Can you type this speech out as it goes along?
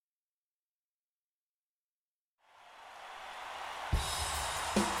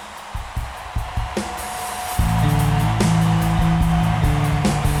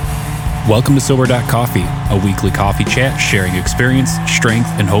Welcome to Sober.Coffee, a weekly coffee chat sharing experience, strength,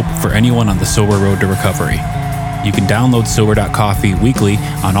 and hope for anyone on the sober road to recovery. You can download Sober.Coffee weekly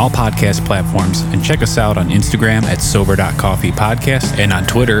on all podcast platforms and check us out on Instagram at Sober.Coffee Podcast and on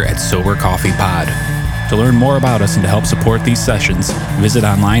Twitter at Sober Coffee Pod. To learn more about us and to help support these sessions, visit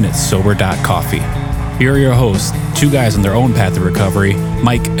online at Sober.Coffee. Here are your hosts, two guys on their own path to recovery,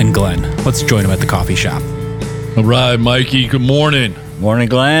 Mike and Glenn. Let's join them at the coffee shop. All right, Mikey, good morning. Morning,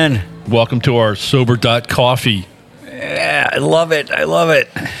 Glenn. Welcome to our Sober.Coffee. Yeah, I love it.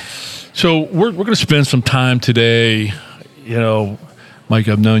 So we're going to spend some time today. You know, Mike,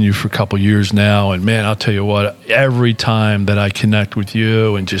 I've known you for a couple years now, and man, I'll tell you what, every time that I connect with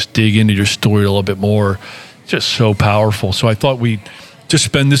you and just dig into your story a little bit more, it's just so powerful. So I thought we'd just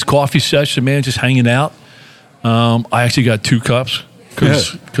spend this coffee session, man, just hanging out. I actually got 2 cups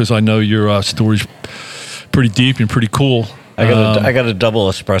because I know your story's pretty deep and pretty cool. I got a double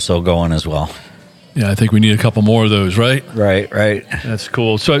espresso going as well. Yeah, I think we need a couple more of those, right? Right. That's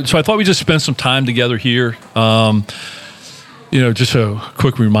cool. So I thought we'd just spend some time together here. Just a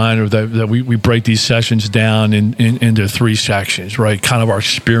quick reminder that we break these sessions down into 3 sections, right? Kind of our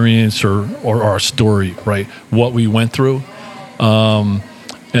experience or our story, right? What we went through. And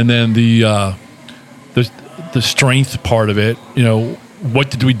then the strength part of it, what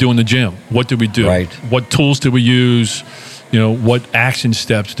did we do in the gym? What did we do? Right. What tools did we use? What action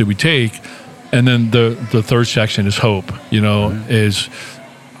steps did we take? And then the third section is hope, is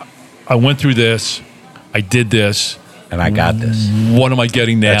I went through this, I did this. And I got this. What am I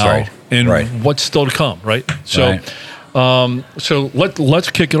getting now? That's right. And what's still to come, right? So so let's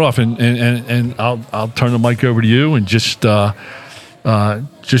kick it off and I'll turn the mic over to you and just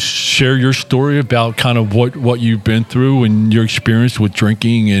share your story about kind of what you've been through and your experience with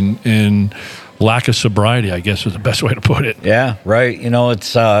drinking and lack of sobriety, I guess is the best way to put it. Yeah, right. It's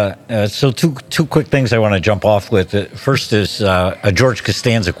so two quick things I want to jump off with. First is a George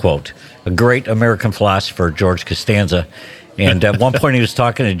Costanza quote, a great American philosopher, George Costanza. And at one point he was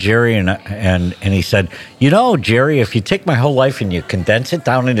talking to Jerry and he said, Jerry, if you take my whole life and you condense it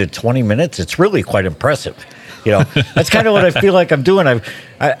down into 20 minutes, it's really quite impressive. That's kind of what I feel like I'm doing.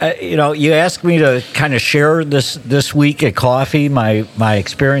 You asked me to kind of share this week at coffee, my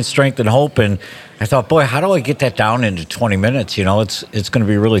experience, strength, and hope, and I thought, boy, how do I get that down into 20 minutes? It's going to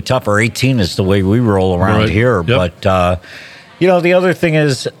be really tough. Or 18 is the way we roll around here. Yep. But the other thing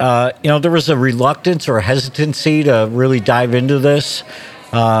is, there was a reluctance or hesitancy to really dive into this.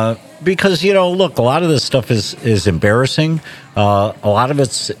 Because, look, a lot of this stuff is embarrassing. A lot of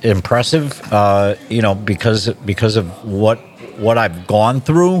it's impressive, because of what I've gone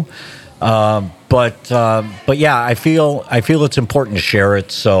through. But yeah, I feel it's important to share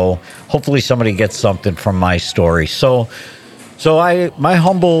it. So hopefully somebody gets something from my story. So my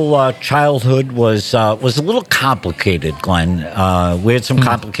humble childhood was a little complicated, Glenn. We had some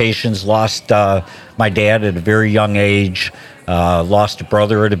complications. Lost my dad at a very young age. Lost a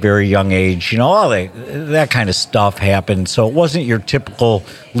brother at a very young age. All that kind of stuff happened. So it wasn't your typical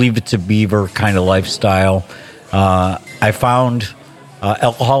leave it to beaver kind of lifestyle. I found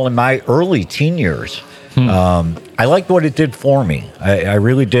alcohol in my early teen years. I liked what it did for me. I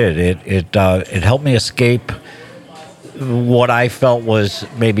really did. It helped me escape what I felt was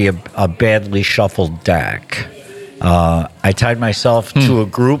maybe a badly shuffled deck. I tied myself to a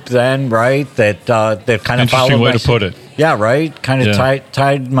group then, right? That kind of followed. Interesting way to put it. Yeah, right. Kind of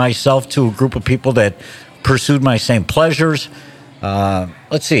tied myself to a group of people that pursued my same pleasures.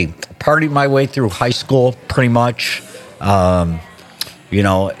 Let's see, partied my way through high school, pretty much. Had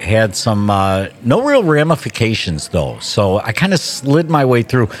some no real ramifications though. So I kind of slid my way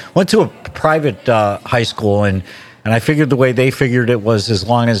through. Went to a private high school and I figured the way they figured it was as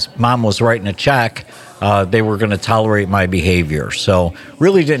long as mom was writing a check, they were going to tolerate my behavior. So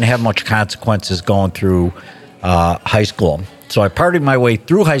really didn't have much consequences going through high school. So I partied my way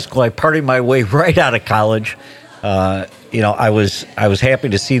through high school. I partied my way right out of college. I was happy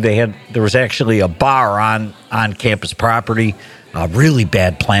to see there was actually a bar on campus property. A really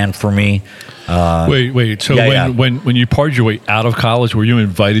bad plan for me. Wait. So when you partied your way out of college, were you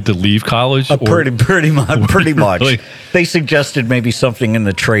invited to leave college? Pretty much. Really? They suggested maybe something in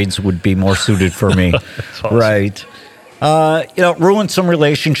the trades would be more suited for me. That's awesome. Right. Ruined some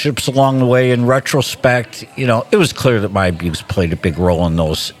relationships along the way. In retrospect, it was clear that my abuse played a big role in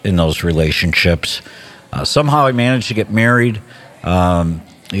those relationships. Somehow I managed to get married, and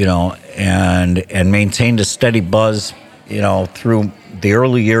maintained a steady buzz, through the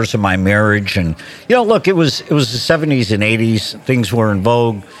early years of my marriage. And, look, it was the 70s and 80s. Things were in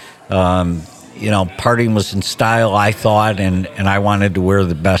vogue. partying was in style, I thought, and I wanted to wear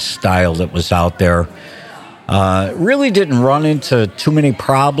the best style that was out there. Really didn't run into too many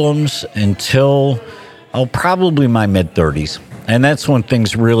problems until probably my mid-30s. And that's when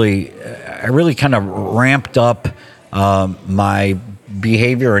things I really kind of ramped up my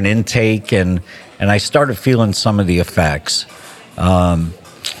behavior and intake, and I started feeling some of the effects.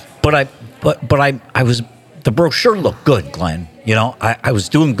 But the brochure looked good, Glenn. I was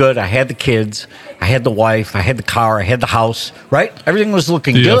doing good. I had the kids, I had the wife, I had the car, I had the house, right? Everything was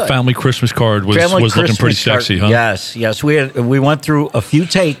looking good. The family Christmas card was looking pretty sexy, huh? Yes. We went through a few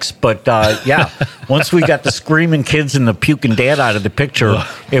takes, but once we got the screaming kids and the puking dad out of the picture,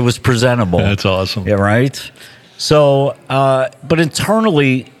 it was presentable. That's awesome. Yeah, right? So, but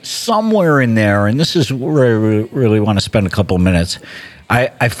internally, somewhere in there, and this is where I really want to spend a couple of minutes,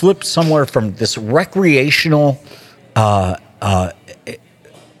 I flipped somewhere from this recreational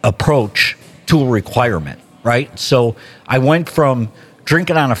approach to a requirement, right? So I went from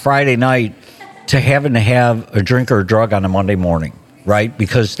drinking on a Friday night to having to have a drink or a drug on a Monday morning, right?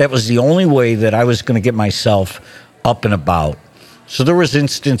 Because that was the only way that I was going to get myself up and about. So there was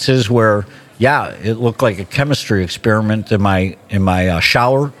instances where, it looked like a chemistry experiment in my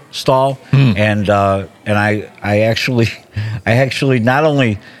shower stall, and I actually not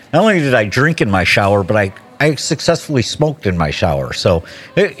only did I drink in my shower, but I successfully smoked in my shower. So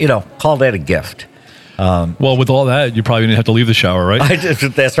call that a gift. Well, with all that, you probably didn't have to leave the shower, right?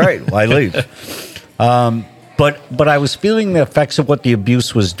 That's right. Well, I leave. But I was feeling the effects of what the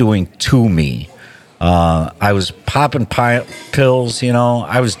abuse was doing to me. I was popping pills,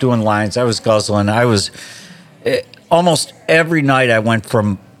 I was doing lines, I was guzzling. Almost every night I went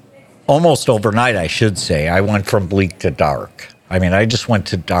from, almost overnight, I should say, I went from bleak to dark. I mean, I just went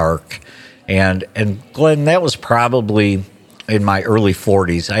to dark. And Glenn, that was probably in my early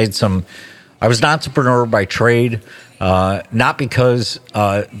 40s. I was an entrepreneur by trade, not because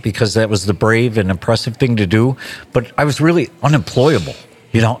that was the brave and impressive thing to do, but I was really unemployable.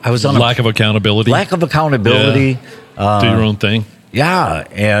 I was on lack of accountability. Yeah. Do your own thing. Yeah,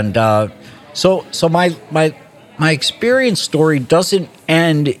 and so my experience story doesn't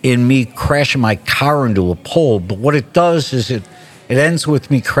end in me crashing my car into a pole, but what it does is it ends with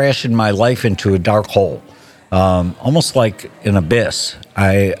me crashing my life into a dark hole, almost like an abyss.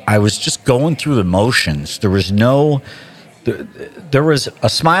 I was just going through the motions. There was a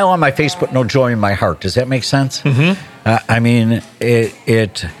smile on my face, but no joy in my heart. Does that make sense? Mm-hmm.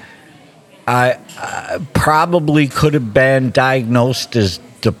 I probably could have been diagnosed as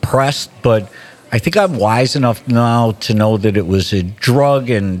depressed, but I think I'm wise enough now to know that it was a drug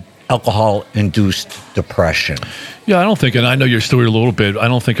and alcohol-induced depression. Yeah, I don't think, and I know your story a little bit, I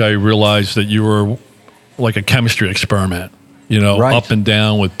don't think I realized that you were like a chemistry experiment, right. Up and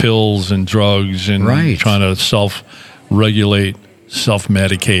down with pills and drugs and right. trying to self-regulate,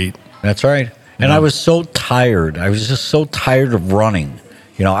 self-medicate. That's right. And I was so tired. I was just so tired of running.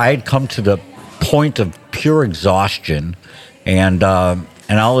 I had come to the point of pure exhaustion, and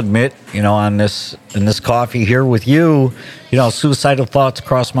I'll admit, in this coffee here with you, suicidal thoughts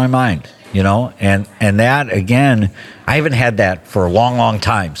crossed my mind. And that, again, I haven't had that for a long, long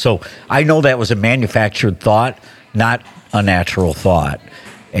time. So I know that was a manufactured thought, not a natural thought.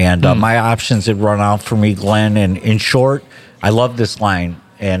 And my options had run out for me, Glenn. And in short, I love this line.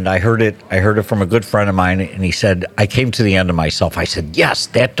 And I heard it from a good friend of mine, and he said, I came to the end of myself. I said, yes,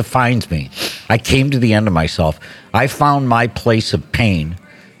 that defines me. I came to the end of myself. I found my place of pain.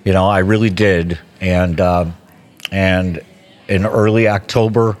 I really did. And in early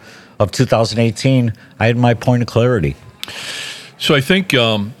October of 2018, I had my point of clarity. So I think,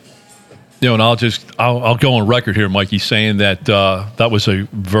 and I'll go on record here, Mikey, saying that that was a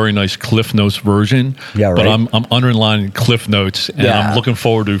very nice Cliff Notes version. Yeah, right. But I'm underlining Cliff Notes, and I'm looking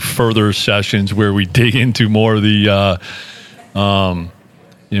forward to further sessions where we dig into more of the.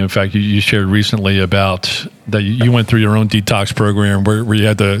 In fact, you shared recently about that you went through your own detox program where you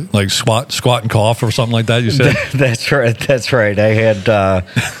had to like squat and cough or something like that. You said that's right. I had.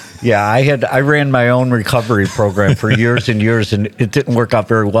 I ran my own recovery program for years and years, and it didn't work out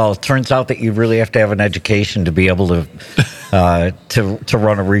very well. It turns out that you really have to have an education to be able to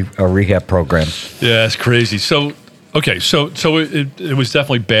run a rehab program. Yeah, it's crazy. So, okay, so it was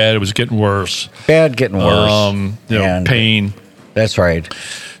definitely bad. It was getting worse. Getting worse. Pain. That's right.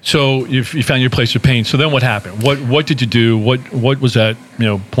 So you found your place of pain. So then what happened? What did you do? What was that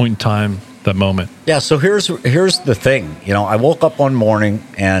point in time? That moment. Yeah, so here's the thing. I woke up one morning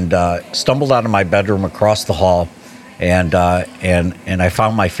and stumbled out of my bedroom across the hall, and I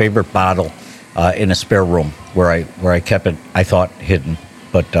found my favorite bottle in a spare room where I kept it, I thought, hidden.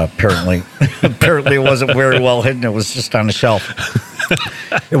 but apparently it wasn't very well hidden. It was just on the shelf.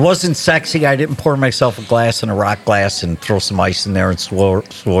 It wasn't sexy. I didn't pour myself a glass in a rock glass and throw some ice in there and swirl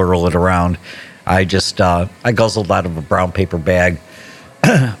it around. I just I guzzled out of a brown paper bag.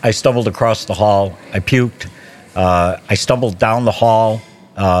 I stumbled across the hall. I puked. I stumbled down the hall,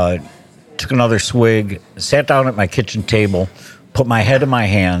 took another swig, sat down at my kitchen table, put my head in my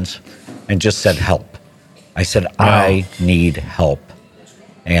hands, and just said, help. I said, wow. I need help.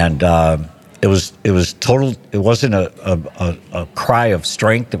 And it was total. It wasn't a cry of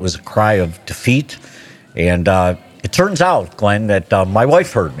strength. It was a cry of defeat. And it turns out, Glenn, that my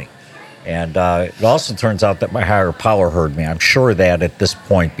wife heard me. And it also turns out that my higher power heard me. I'm sure of that at this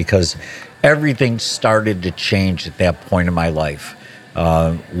point, because everything started to change at that point in my life.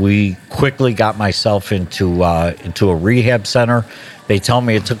 We quickly got myself into a rehab center. They tell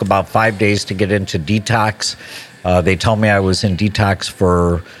me it took about 5 days to get into detox. They tell me I was in detox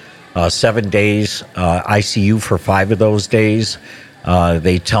for 7 days, ICU for 5 of those days.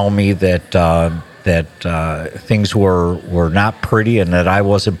 They tell me that things were not pretty and that I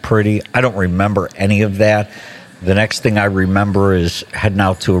wasn't pretty. I don't remember any of that. The next thing I remember is heading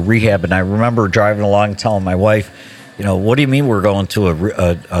out to a rehab, and I remember driving along telling my wife, you know, what do you mean we're going to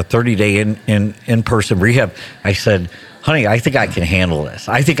a 30-day in-person rehab? I said, honey, I think I can handle this.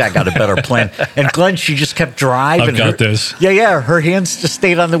 I think I got a better plan. And Glenn, she just kept driving. I've got this. Yeah. Her hands just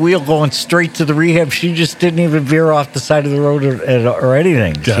stayed on the wheel going straight to the rehab. She just didn't even veer off the side of the road or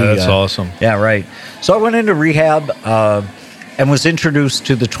anything. Yeah, that's awesome. Yeah, right. So I went into rehab and was introduced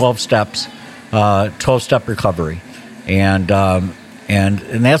to the 12 steps, 12-step recovery. And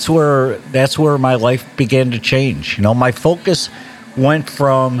that's where my life began to change. You know, my focus went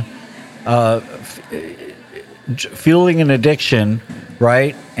from fueling an addiction,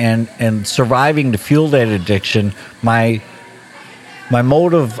 right, and surviving to fuel that addiction. My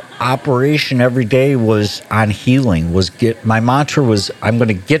mode of operation every day was on healing. My mantra was, I'm going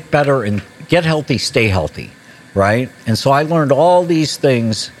to get better and get healthy, stay healthy, right? And so I learned all these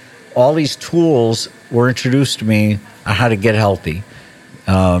things, all these tools were introduced to me on how to get healthy.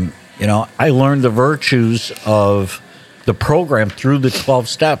 You know, I learned the virtues of the program through the 12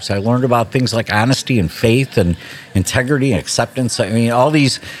 steps. I learned about things like honesty and faith and integrity and acceptance. I mean, all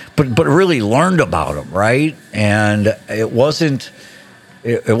these, but really learned about them, right? And it wasn't a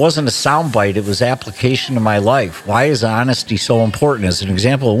soundbite. It was application to my life. Why is honesty so important? As an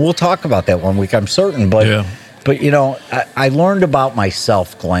example, and we'll talk about that one week, I'm certain. But yeah. But you know, I learned about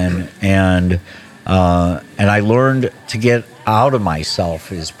myself, Glenn, and I learned to get out of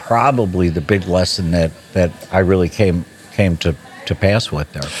myself is probably the big lesson that I really came to pass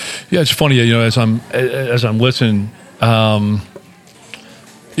with there. Yeah, it's funny, you know, as I'm listening, you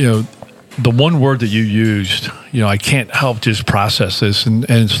know, the one word that you used, you know, I can't help just process this, and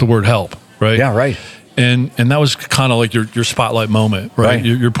it's the word help, right? Yeah, right. And that was kind of like your spotlight moment, right?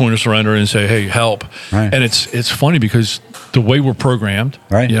 Your point of surrender and say, hey, help. Right. And it's funny because the way we're programmed,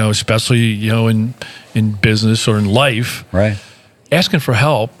 right, you know, especially, you know, in business or in life, right, asking for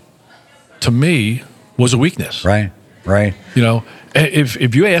help to me was a weakness. Right. You know,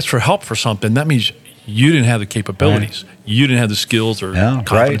 if you ask for help for something, that means you didn't have the capabilities. Right. You didn't have the skills or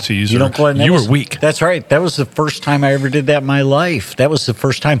competencies. Right. You know, Glenn, you were weak. That's right. That was the first time I ever did that in my life. That was the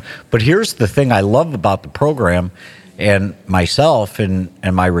first time. But here's the thing I love about the program and myself and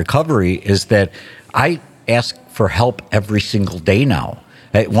my recovery is that I ask for help every single day now.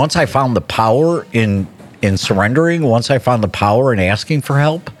 Once I found the power in surrendering, once I found the power in asking for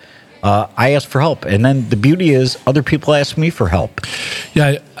help, I ask for help. And then the beauty is other people ask me for help.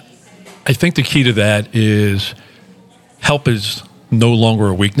 Yeah, I think the key to that is help is no longer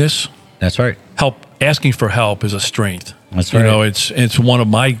a weakness. That's right. Asking for help is a strength. That's right. You know, it's one of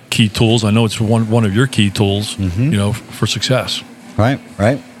my key tools. I know it's one of your key tools, you know, for success. Right.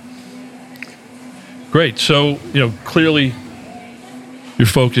 Great. So, you know, clearly you're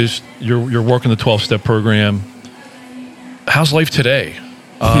focused, you're working the 12-step program. How's life today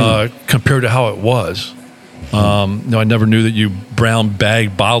compared to how it was? No, I never knew that you brown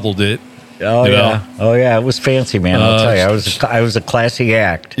bag bottled it. Oh, yeah. Oh, yeah. It was fancy, man. I'll tell you. I was a classy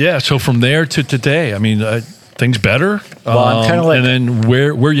act. Yeah. So from there to today, I mean, things better. Well, I'm kind of like. And then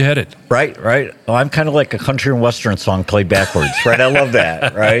where you headed? Right. Well, I'm kind of like a country and western song played backwards, right? I love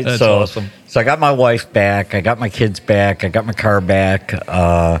that, right? That's awesome. So I got my wife back. I got my kids back. I got my car back.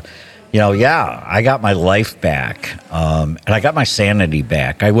 You know, yeah, I got my life back, and I got my sanity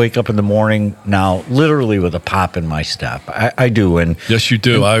back. I wake up in the morning now, literally with a pop in my step. I do, and yes, you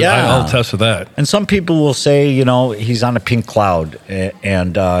do. I'll attest to that. And some people will say, you know, he's on a pink cloud,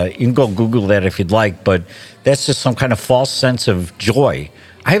 and you can go Google that if you'd like, but that's just some kind of false sense of joy.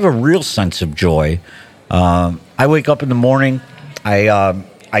 I have a real sense of joy. I wake up in the morning.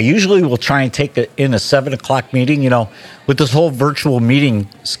 I usually will try and take in a 7 o'clock meeting. With this whole virtual meeting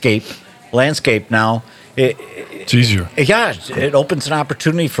landscape now, it's easier. Yeah, it opens an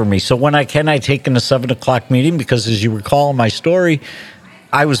opportunity for me. So when I take in a 7 o'clock meeting, because as you recall in my story,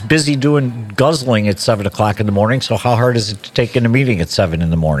 I was busy doing guzzling at 7 o'clock in the morning. So how hard is it to take in a meeting at 7 in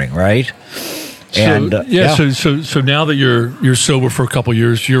the morning, right? So now that you're sober for a couple of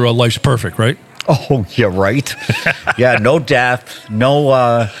years, your life's perfect, right? Oh, yeah, right. Yeah, no death,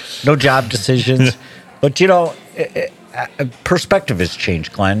 no job decisions, but perspective has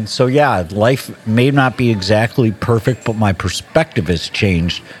changed, Glenn. So yeah, life may not be exactly perfect, but my perspective has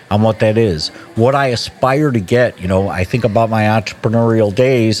changed on what that is. What I aspire to get, I think about my entrepreneurial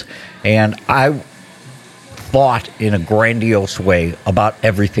days, and I thought in a grandiose way about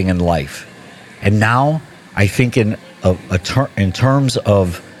everything in life. And now I think in terms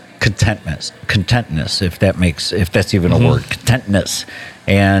of contentness, if that's even a word, contentness.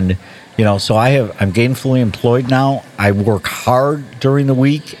 And so I'm gainfully employed now. I work hard during the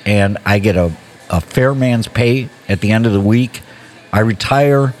week, and I get a fair man's pay at the end of the week. I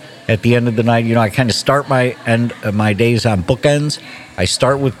retire at the end of the night. I kind of start my days on bookends. I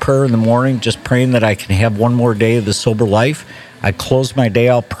start with prayer in the morning, just praying that I can have one more day of the sober life. I close my day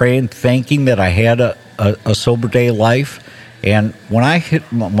out praying, thanking that I had a sober day of life. And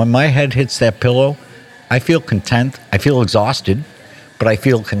when my head hits that pillow, I feel content. I feel exhausted, but I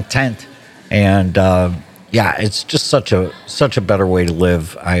feel content. And it's just such a better way to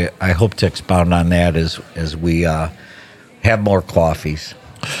live. I hope to expound on that as we have more coffees.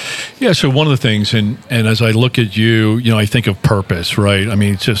 Yeah, so one of the things, and as I look at you, I think of purpose, right? I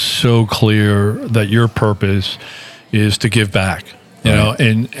mean, it's just so clear that your purpose is to give back,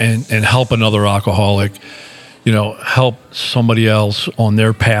 and help another alcoholic, help somebody else on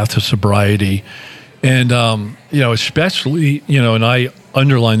their path to sobriety. And, especially, and I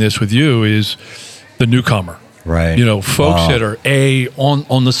underline this with you, is the newcomer. Right. Folks that are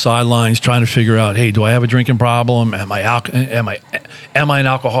on the sidelines trying to figure out, hey, do I have a drinking problem? Am I an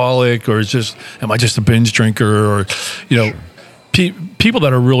alcoholic, or am I just a binge drinker? Or, people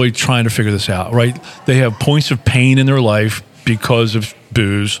that are really trying to figure this out, right? They have points of pain in their life because of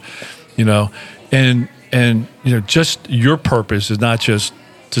booze, and just your purpose is not just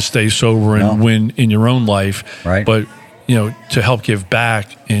to stay sober and win in your own life, right? But to help give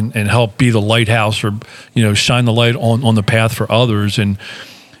back and help be the lighthouse, or shine the light on the path for others. And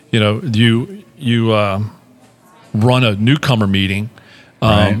you run a newcomer meeting,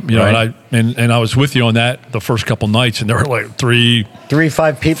 right. And I was with you on that the first couple nights, and there were like 5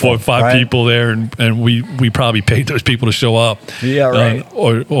 people, 5 right? people there, and we probably paid those people to show up. Yeah, right.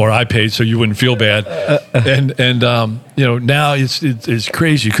 Or I paid so you wouldn't feel bad. And now it's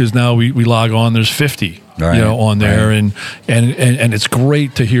crazy because now we log on. There's 50. Right, on there, right. and it's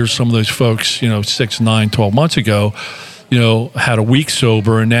great to hear some of those folks, 6, 9, 12 months ago, had a week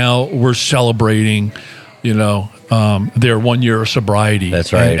sober, and now we're celebrating, their 1 year of sobriety.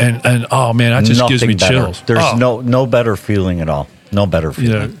 That's right. And oh man, that just gives me chills. There's no better feeling at all. No better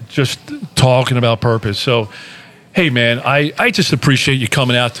feeling. Just talking about purpose. So, hey man, I just appreciate you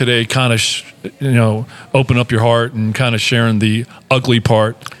coming out today, kind of, open up your heart and kind of sharing the ugly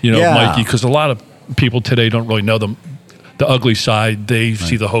part, Mikey, because a lot of people today don't really know the ugly side. They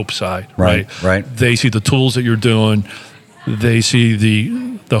see the hope side, right? They see the tools that you're doing. They see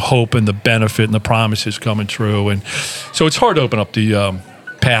the hope and the benefit and the promises coming true. And so it's hard to open up the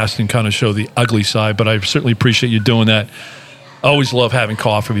past and kind of show the ugly side, but I certainly appreciate you doing that. I always love having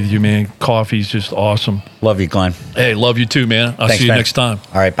coffee with you, man. Coffee's just awesome. Love you, Glenn. Hey, love you too, man. I'll see you next time.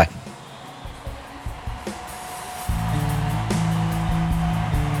 All right, bye.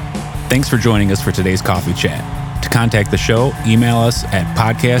 Thanks for joining us for today's coffee chat. To contact the show, email us at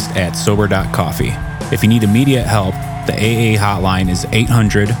podcast@sober.coffee. If you need immediate help, the AA hotline is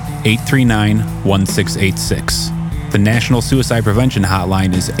 800-839-1686. The National Suicide Prevention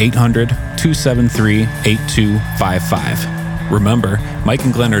Hotline is 800-273-8255. Remember, Mike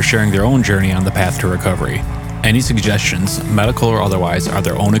and Glenn are sharing their own journey on the path to recovery. Any suggestions, medical or otherwise, are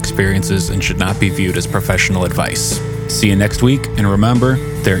their own experiences and should not be viewed as professional advice. See you next week, and remember,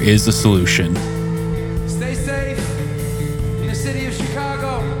 there is a solution.